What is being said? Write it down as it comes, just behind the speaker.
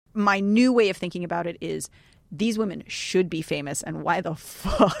my new way of thinking about it is these women should be famous, and why the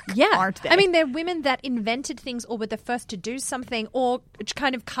fuck aren't they? I mean, they're women that invented things or were the first to do something or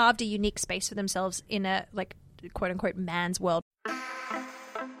kind of carved a unique space for themselves in a, like, quote-unquote man's world.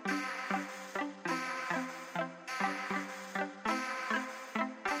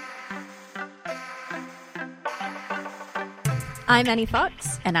 I'm Annie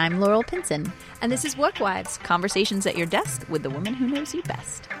Fox. And I'm Laurel Pinson. And this is Work Wives. Conversations at your desk with the woman who knows you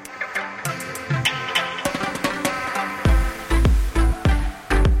best.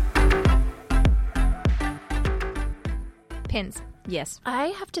 Pins. Yes. I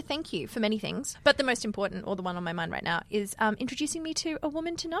have to thank you for many things, but the most important, or the one on my mind right now, is introducing me to A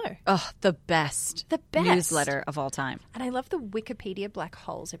Woman to Know. Oh, the best. The best. Newsletter of all time. And I love the Wikipedia black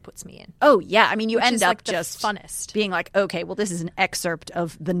holes it puts me in. Oh, yeah. I mean, you Which end is, up like, the just funnest. being like, okay, well, this is an excerpt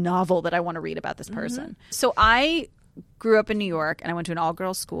of the novel that I want to read about this person. So I grew up in New York, and I went to an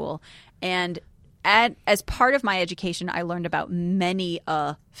all-girls school, and as part of my education, I learned about many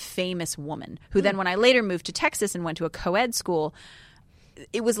a famous woman who then, when I later moved to Texas and went to a co-ed school,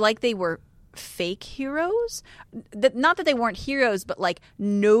 it was like they were fake heroes. Not that they weren't heroes, but like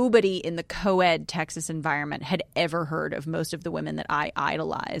nobody in the co-ed Texas environment had ever heard of most of the women that I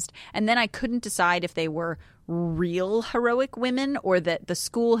idolized. And then I couldn't decide if they were real heroic women or that the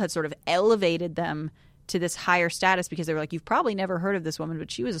school had sort of elevated them to this higher status because they were like, you've probably never heard of this woman,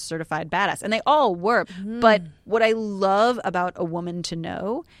 but she was a certified badass. And they all were. But what I love about A Woman to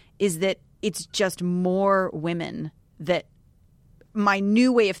Know is that it's just more women that my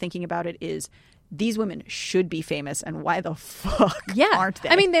new way of thinking about it is these women should be famous, and why the fuck aren't they?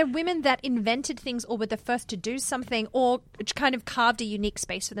 I mean, they're women that invented things or were the first to do something or kind of carved a unique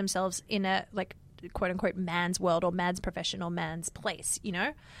space for themselves in a, like, quote-unquote man's world or man's profession or man's place, you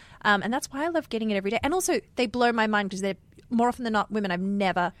know? And that's why I love getting it every day. And also, they blow my mind because they're more often than not women I've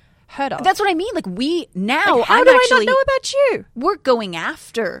never heard of. That's what I mean. Like, we now, like, how do I not know about you? We're going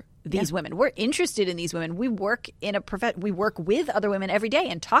after these women. We're interested in these women. We work in we work with other women every day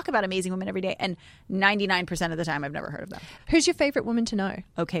and talk about amazing women every day. And 99% of the time, I've never heard of them. Who's your favorite woman to know?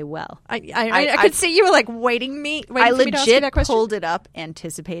 Okay, well, I could see you were like waiting for me to ask you that question. Pulled it up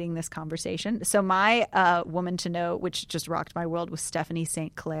anticipating this conversation. So my woman to know, which just rocked my world, was Stephanie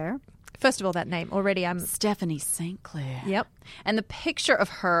St. Clair. First of all, that name already. I'm Stephanie St. Clair. Yep. And the picture of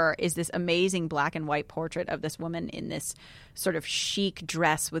her is this amazing black and white portrait of this woman in this sort of chic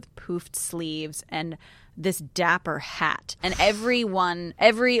dress with poofed sleeves and this dapper hat. And every A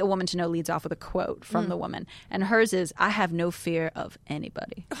Woman to Know leads off with a quote from the woman. And hers is, "I have no fear of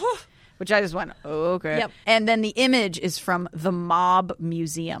anybody." Which I just went, oh, okay. Yep. And then the image is from the Mob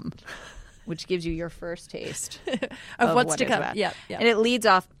Museum, which gives you your first taste of what's to come. Yeah. And it leads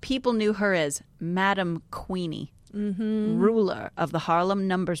off, people knew her as Madam Queenie, ruler of the Harlem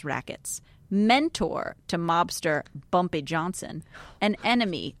numbers rackets, mentor to mobster Bumpy Johnson, an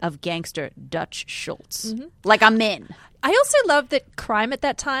enemy of gangster Dutch Schultz. Like, I'm in. I also love that crime at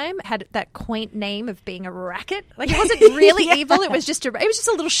that time had that quaint name of being a racket. Like, it wasn't really evil. It was just a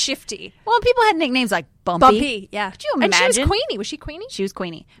little shifty. Well, people had nicknames like Bumpy. Bumpy, yeah. Could you imagine? And she was Queenie. Was she Queenie? She was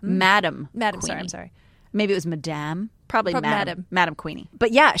Queenie. Madam Queenie. I'm sorry. Maybe it was Madame. Probably Madam. Madam Queenie.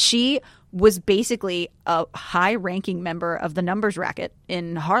 But yeah, she was basically a high-ranking member of the numbers racket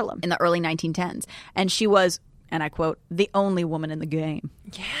in Harlem in the early 1910s. And she was, and I quote, the only woman in the game.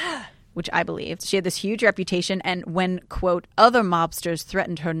 Yeah. Which I believed. She had this huge reputation, and when, quote, other mobsters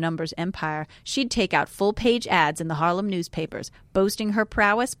threatened her numbers empire, she'd take out full-page ads in the Harlem newspapers, boasting her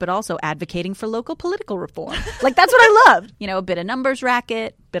prowess, but also advocating for local political reform. Like, that's what I loved. You know, a bit of numbers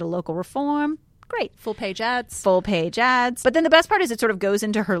racket, bit of local reform. Great. Full-page ads. Full-page ads. But then the best part is it sort of goes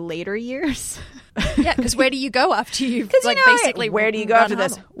into her later years. Yeah, because where do you go after you've, like, basically where do you go after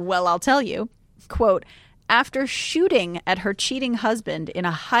this? Well, I'll tell you. Quote, after shooting at her cheating husband in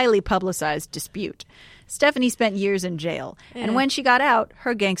a highly publicized dispute, Stephanie spent years in jail. Yeah. And when she got out,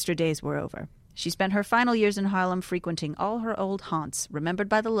 her gangster days were over. She spent her final years in Harlem frequenting all her old haunts, remembered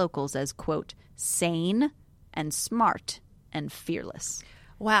by the locals as, quote, sane and smart and fearless.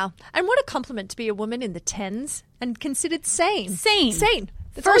 Wow. And what a compliment to be a woman in the 10s and considered sane. Sane.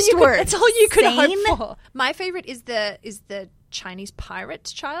 That's First word. That's all you could Sane? hope for. My favorite is the Chinese pirate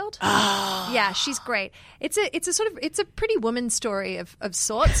child. Oh. Yeah, she's great. It's a pretty woman story of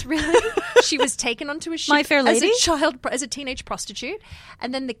sorts, really. She was taken onto a ship My Fair Lady? as a teenage prostitute,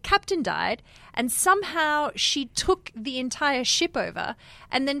 and then the captain died, and somehow she took the entire ship over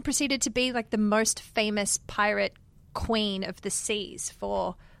and then proceeded to be like the most famous pirate queen of the seas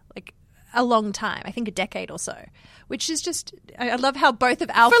for like a long time. I think a decade or so, which is just, I love how both of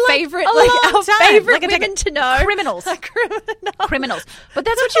our For, like, favorite, a long our time. favorite Like a women decade. to know. Criminals. Criminals. Criminals. But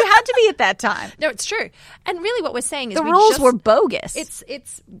that's what you had to be at that time. No, it's true. And really what we're saying is The we rules just, were bogus.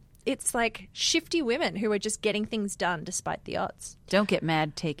 it's like shifty women who are just getting things done despite the odds. Don't get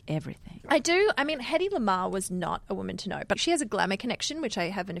mad, take everything. I do. I mean, Hedy Lamarr was not a woman to know, but she has a glamour connection, which I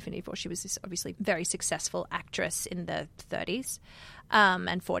have an affinity for. She was this obviously very successful actress in the 30s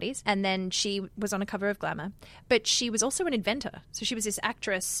and 40s. And then she was on a cover of Glamour. But she was also an inventor. So she was this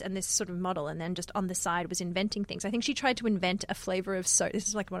actress and this sort of model, and then just on the side was inventing things. I think she tried to invent a flavor of soda. This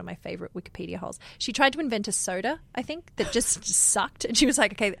is like one of my favorite Wikipedia holes. She tried to invent a soda, I think, that just sucked. And she was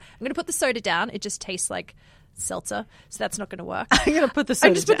like, okay, I'm going to put the soda down. It just tastes like seltzer, so that's not going to work. I'm going to put the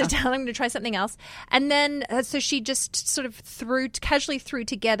soda I just put it down. I'm going to try something else. And then, so she just sort of casually threw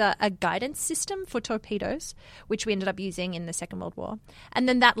together a guidance system for torpedoes, which we ended up using in the Second World War. And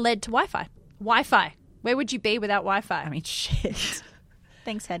then that led to Wi-Fi. Wi-Fi. Where would you be without Wi-Fi? I mean, shit.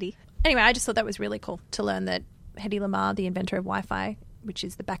 Thanks, Hedy. Anyway, I just thought that was really cool to learn that Hedy Lamarr, the inventor of Wi-Fi, which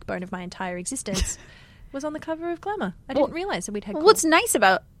is the backbone of my entire existence, was on the cover of Glamour. I didn't realize that we'd had. What's nice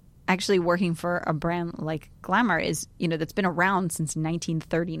about actually working for a brand like Glamour is, that's been around since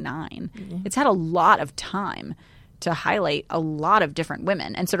 1939. Mm-hmm. It's had a lot of time to highlight a lot of different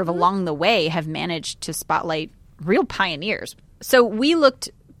women, and sort of along the way have managed to spotlight real pioneers. So we looked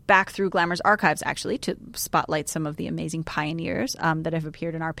back through Glamour's archives, actually, to spotlight some of the amazing pioneers that have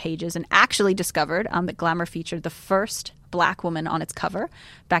appeared in our pages, and actually discovered that Glamour featured the first Black woman on its cover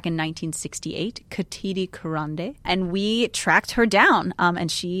back in 1968, Katiti Kurande. And we tracked her down,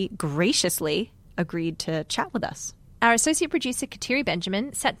 and she graciously agreed to chat with us. Our associate producer, Kateri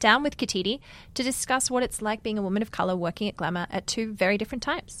Benjamin, sat down with Katiti to discuss what it's like being a woman of color working at Glamour at two very different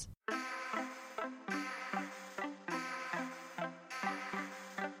times.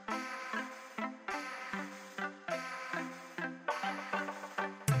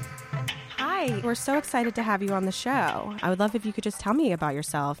 Hi, we're so excited to have you on the show. I would love if you could just tell me about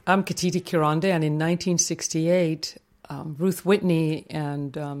yourself. I'm Katiti Kurande, and in 1968, Ruth Whitney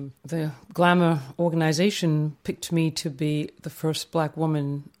and the Glamour organization picked me to be the first Black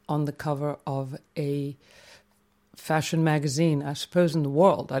woman on the cover of a fashion magazine, I suppose, in the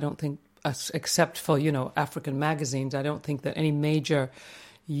world. I don't think, except for, African magazines, I don't think that any major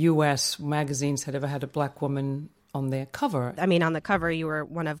U.S. magazines had ever had a Black woman on their cover. I mean, on the cover, you were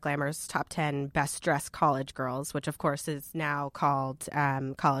one of Glamour's top 10 best dressed college girls, which of course is now called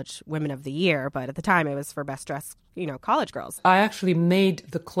College Women of the Year. But at the time, it was for best dressed, college girls. I actually made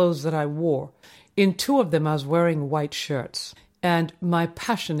the clothes that I wore. In two of them, I was wearing white shirts. And my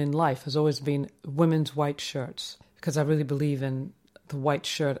passion in life has always been women's white shirts, because I really believe in the white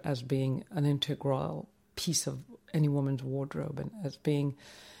shirt as being an integral piece of any woman's wardrobe, and as being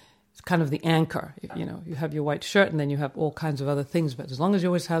it's kind of the anchor. You have your white shirt and then you have all kinds of other things. But as long as you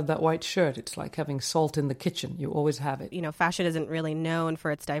always have that white shirt, it's like having salt in the kitchen. You always have it. Fashion isn't really known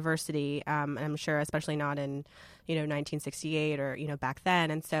for its diversity. And I'm sure especially not in, 1968 or, back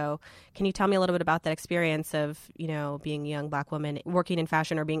then. And so can you tell me a little bit about that experience of, being a young Black woman working in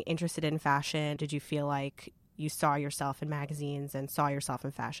fashion or being interested in fashion? Did you feel like you saw yourself in magazines and saw yourself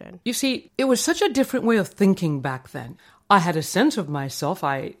in fashion? You see, it was such a different way of thinking back then. I had a sense of myself.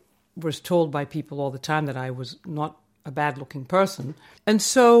 I was told by people all the time that I was not a bad-looking person. And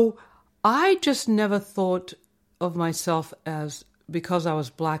so I just never thought of myself as, because I was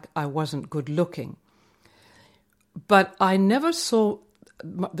Black, I wasn't good-looking. But I never saw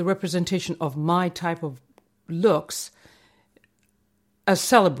the representation of my type of looks as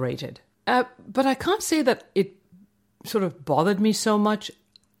celebrated. But I can't say that it sort of bothered me so much.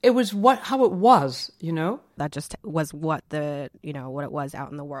 It was how it was, That just was what what it was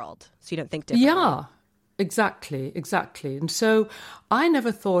out in the world. So you don't think differently. Yeah, exactly. And so I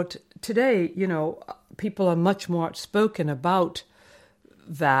never thought today, people are much more outspoken about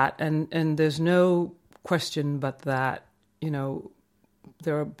that. And there's no question but that,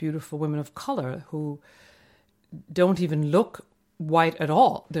 there are beautiful women of color who don't even look white at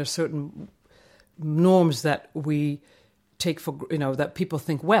all. There's certain norms that we take for, that people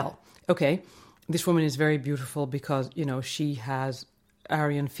think, well, okay, this woman is very beautiful because, she has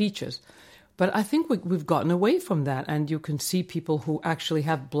Aryan features. But I think we've gotten away from that, and you can see people who actually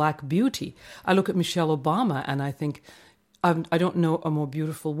have Black beauty. I look at Michelle Obama, and I think, I don't know a more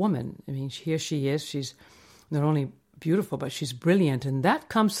beautiful woman. I mean, here she is. She's not only beautiful, but she's brilliant, and that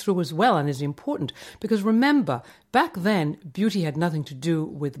comes through as well and is important. Because remember, back then, beauty had nothing to do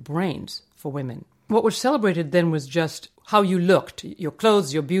with brains for women. What was celebrated then was just how you looked, your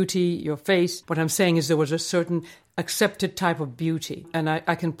clothes, your beauty, your face. What I'm saying is there was a certain accepted type of beauty. And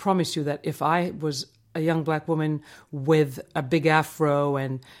I can promise you that if I was a young black woman with a big afro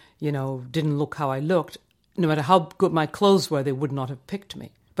and, didn't look how I looked, no matter how good my clothes were, they would not have picked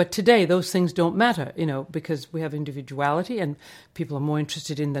me. But today, those things don't matter, because we have individuality and people are more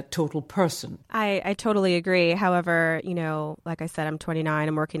interested in the total person. I totally agree. However, like I said, I'm 29,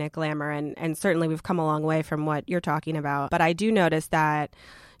 I'm working at Glamour, and certainly we've come a long way from what you're talking about. But I do notice that,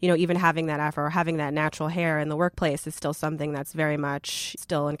 even having that afro or having that natural hair in the workplace is still something that's very much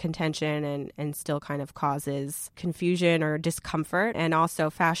still in contention and still kind of causes confusion or discomfort. And also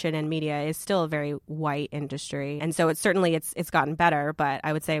fashion and media is still a very white industry. And so it's gotten better, but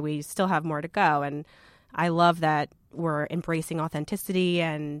I would say we still have more to go. And I love that we're embracing authenticity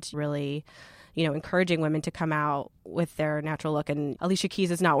and really, encouraging women to come out with their natural look. And Alicia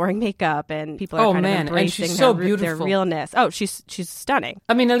Keys is not wearing makeup, and people are kind of embracing and she's so their realness. Oh, she's stunning.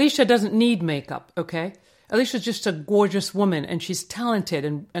 I mean, Alicia doesn't need makeup, okay? Alicia's just a gorgeous woman, and she's talented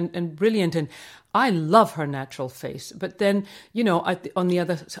and brilliant, and I love her natural face. But then, on the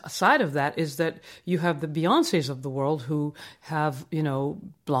other side of that is that you have the Beyoncés of the world who have,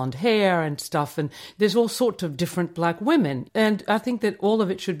 blonde hair and stuff, and there's all sorts of different black women. And I think that all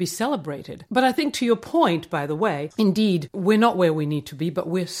of it should be celebrated. But I think to your point, by the way, indeed, we're not where we need to be, but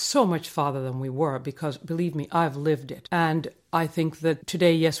we're so much farther than we were because, believe me, I've lived it. And I think that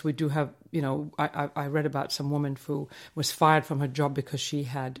today, yes, we do have, I read about some woman who was fired from her job because she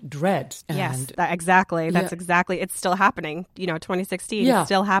had dreads. And yes, exactly. That's exactly. It's still happening. 2016, it's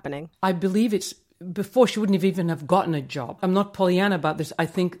still happening. I believe it's before she wouldn't even have gotten a job. I'm not Pollyanna about this. I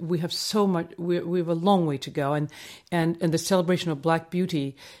think we have so much, we have a long way to go. And the celebration of Black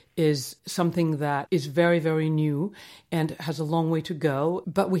beauty is something that is very, very new and has a long way to go,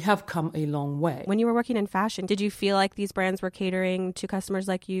 but we have come a long way. When you were working in fashion, did you feel like these brands were catering to customers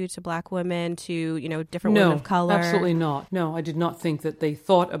like you, to Black women, to, different women of color? No, absolutely not. No, I did not think that they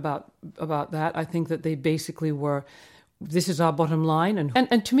thought about that. I think that they basically were, this is our bottom line.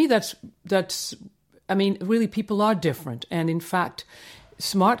 And to me, that's, I mean, really people are different. And in fact,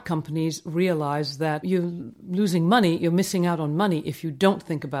 smart companies realize that you're losing money, you're missing out on money if you don't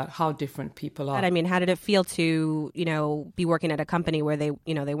think about how different people are. And I mean, how did it feel to, be working at a company where they,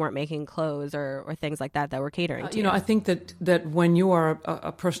 they weren't making clothes or things like that were catering to you? I think that when you are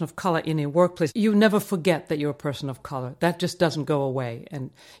a person of color in a workplace, you never forget that you're a person of color. That just doesn't go away. And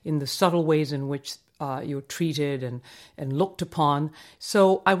in the subtle ways in which you're treated and looked upon.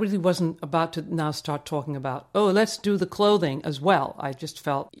 So I really wasn't about to now start talking about, let's do the clothing as well. I just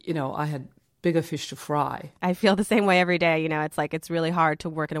felt, I had bigger fish to fry. I feel the same way every day. It's like it's really hard to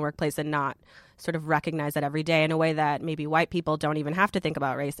work in a workplace and not sort of recognize that every day in a way that maybe white people don't even have to think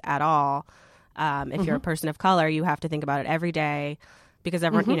about race at all. If you're a person of color, you have to think about it every day. Because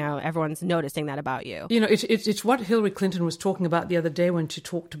everyone's noticing that about you. It's what Hillary Clinton was talking about the other day when she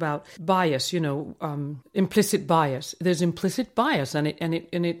talked about bias. Implicit bias. There's implicit bias, and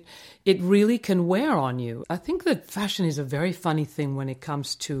it really can wear on you. I think that fashion is a very funny thing when it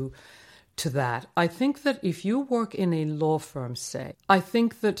comes to that. I think that if you work in a law firm, say, I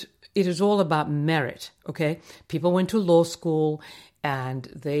think that it is all about merit. Okay, people went to law school and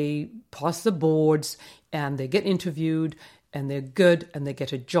they pass the boards and they get interviewed. And they're good and they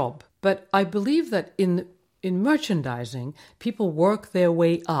get a job. But I believe that in merchandising, people work their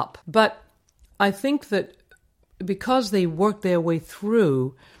way up. But I think that because they worked their way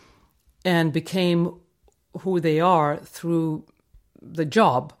through and became who they are through the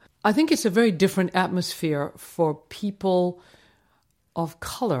job, I think it's a very different atmosphere for people of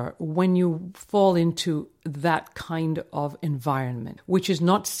color when you fall into that kind of environment, which is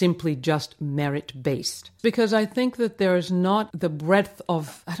not simply just merit-based. Because I think that there is not the breadth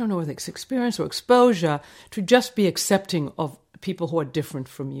of, I don't know whether it's experience or exposure, to just be accepting of people who are different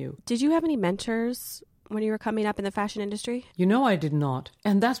from you. Did you have any mentors when you were coming up in the fashion industry? I did not.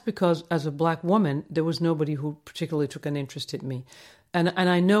 And that's because as a Black woman, there was nobody who particularly took an interest in me. And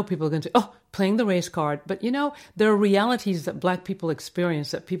I know people are going to say, playing the race card. But, there are realities that Black people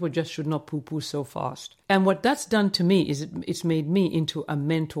experience that people just should not poo-poo so fast. And what that's done to me is it's made me into a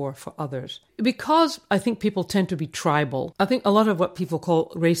mentor for others. Because I think people tend to be tribal. I think a lot of what people call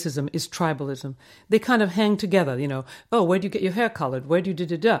racism is tribalism. They kind of hang together, where do you get your hair colored? Where do you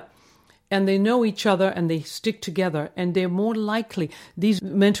da-da-da? And they know each other and they stick together. And they're more likely, these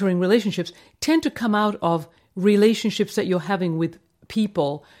mentoring relationships tend to come out of relationships that you're having with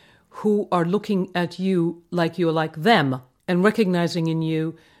people who are looking at you like you're like them and recognizing in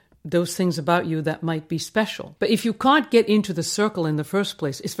you those things about you that might be special. But if you can't get into the circle in the first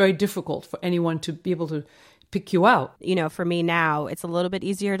place, it's very difficult for anyone to be able pick you out. You know, for me now, it's a little bit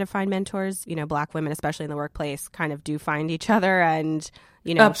easier to find mentors. You know, Black women, especially in the workplace, kind of do find each other and,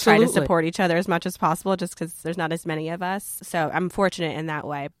 you know, Absolutely. try to support each other as much as possible just because there's not as many of us. So I'm fortunate in that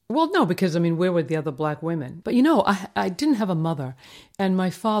way. Well, no, because, I mean, where were the other Black women? But, you know, I didn't have a mother. And my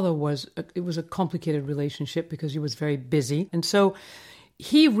father it was a complicated relationship because he was very busy. And so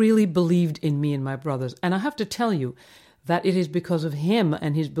he really believed in me and my brothers. And I have to tell you that it is because of him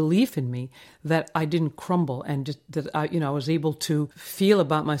and his belief in me that I didn't crumble and just that I was able to feel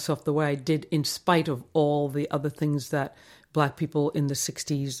about myself the way I did in spite of all the other things that Black people in the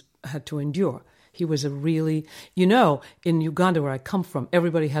 60s had to endure. He was a really, in Uganda where I come from,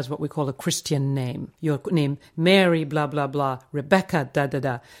 everybody has what we call a Christian name. Your name, Mary, blah, blah, blah, Rebecca, da, da,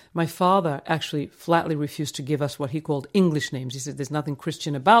 da. My father actually flatly refused to give us what he called English names. He said there's nothing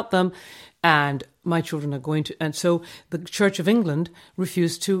Christian about them and my children are going to... And so the Church of England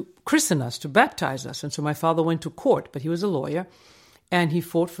refused to christen us, to baptize us. And so my father went to court, but he was a lawyer, and he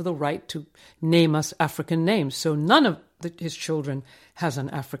fought for the right to name us African names. So none of his children has an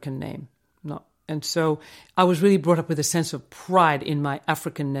African name. Not. And so I was really brought up with a sense of pride in my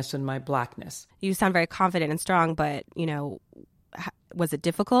Africanness and my Blackness. You sound very confident and strong, but, was it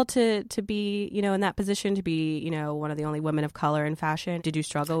difficult to be, in that position, to be, one of the only women of color in fashion? Did you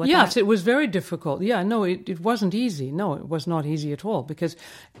struggle with that? Yes, it was very difficult. Yeah, no, it wasn't easy. No, it was not easy at all because,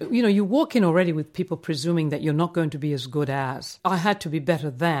 you walk in already with people presuming that you're not going to be as good as. I had to be better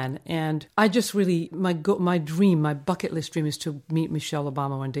than. And I just really, my dream, my bucket list dream is to meet Michelle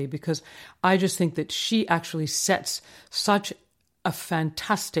Obama one day because I just think that she actually sets such a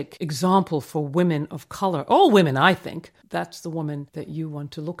fantastic example for women of color. All women, I think. That's the woman that you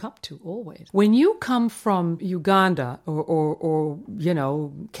want to look up to always. When you come from Uganda or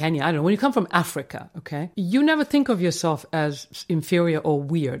Kenya, I don't know, when you come from Africa, okay, you never think of yourself as inferior or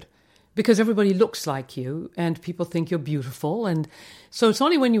weird because everybody looks like you and people think you're beautiful. And so it's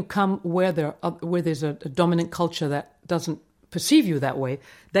only when you come where there's a dominant culture that doesn't perceive you that way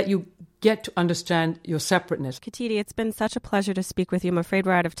that you get to understand your separateness. Katiti, it's been such a pleasure to speak with you. I'm afraid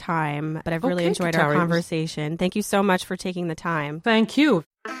we're out of time, but I've really enjoyed our Katari. conversation. Thank you so much for taking the time. Thank you.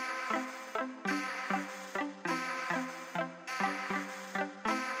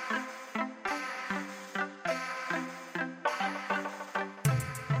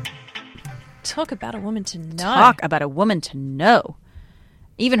 Talk about a woman to know. Talk about a woman to know.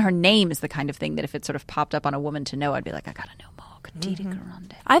 Even her name is the kind of thing that if it sort of popped up on a woman to know, I'd be like, I gotta know more. Katiti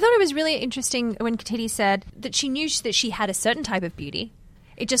Karande. I thought it was really interesting when Katiti said that she knew that she had a certain type of beauty.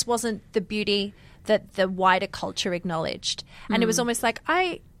 It just wasn't the beauty that the wider culture acknowledged. And it was almost like,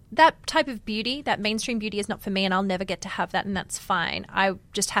 that type of beauty, that mainstream beauty is not for me and I'll never get to have that and that's fine. I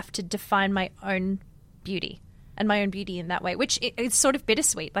just have to define my own beauty and my own beauty in that way, which it's sort of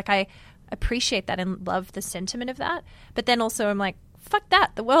bittersweet. Like I appreciate that and love the sentiment of that. But then also I'm like, fuck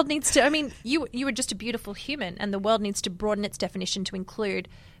that. The world needs to, you are just a beautiful human and the world needs to broaden its definition to include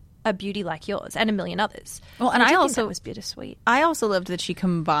a beauty like yours and a million others. Well, and I also that was bittersweet. I also loved that she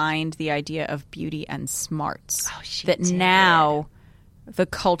combined the idea of beauty and smarts. Oh, she that did. now the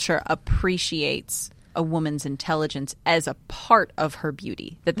culture appreciates a woman's intelligence as a part of her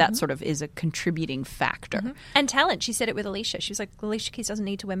beauty, that sort of is a contributing factor. And talent. She said it with Alicia. She was like, Alicia Keys doesn't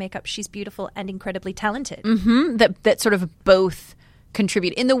need to wear makeup. She's beautiful and incredibly talented. That sort of both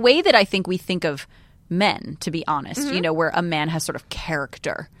contribute in the way that I think we think of men, to be honest, where a man has sort of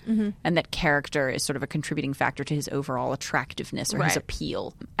character and that character is sort of a contributing factor to his overall attractiveness or his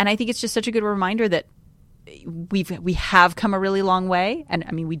appeal. And I think it's just such a good reminder that we have come a really long way. And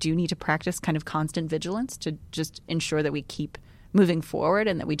I mean, we do need to practice kind of constant vigilance to just ensure that we keep moving forward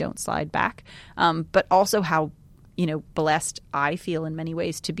and that we don't slide back. But also how, blessed I feel in many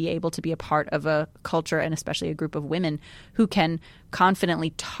ways to be able to be a part of a culture and especially a group of women who can confidently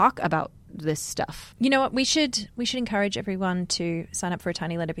talk about this stuff. You know what? We should encourage everyone to sign up for a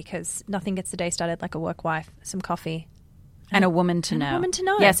tiny letter because nothing gets the day started like a work wife, some coffee. And a woman to know. A woman to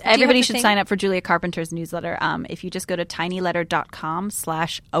know. Yes, Do you have everybody the should thing? sign up for Julia Carpenter's newsletter. If you just go to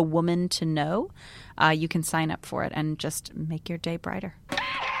tinyletter.com/awoman-to-know, you can sign up for it and just make your day brighter.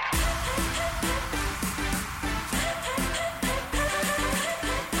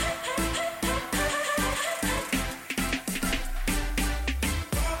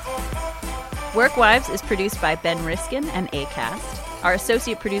 Work Wives is produced by Ben Riskin and Acast. Our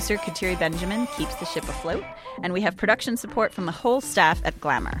associate producer, Kateri Benjamin, keeps the ship afloat. And we have production support from the whole staff at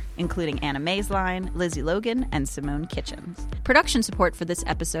Glamour, including Anna Maysline, Lizzie Logan, and Simone Kitchens. Production support for this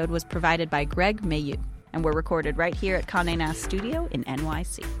episode was provided by Greg Mayu, and were recorded right here at Condé Nast Studio in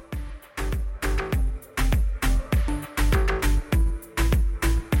NYC.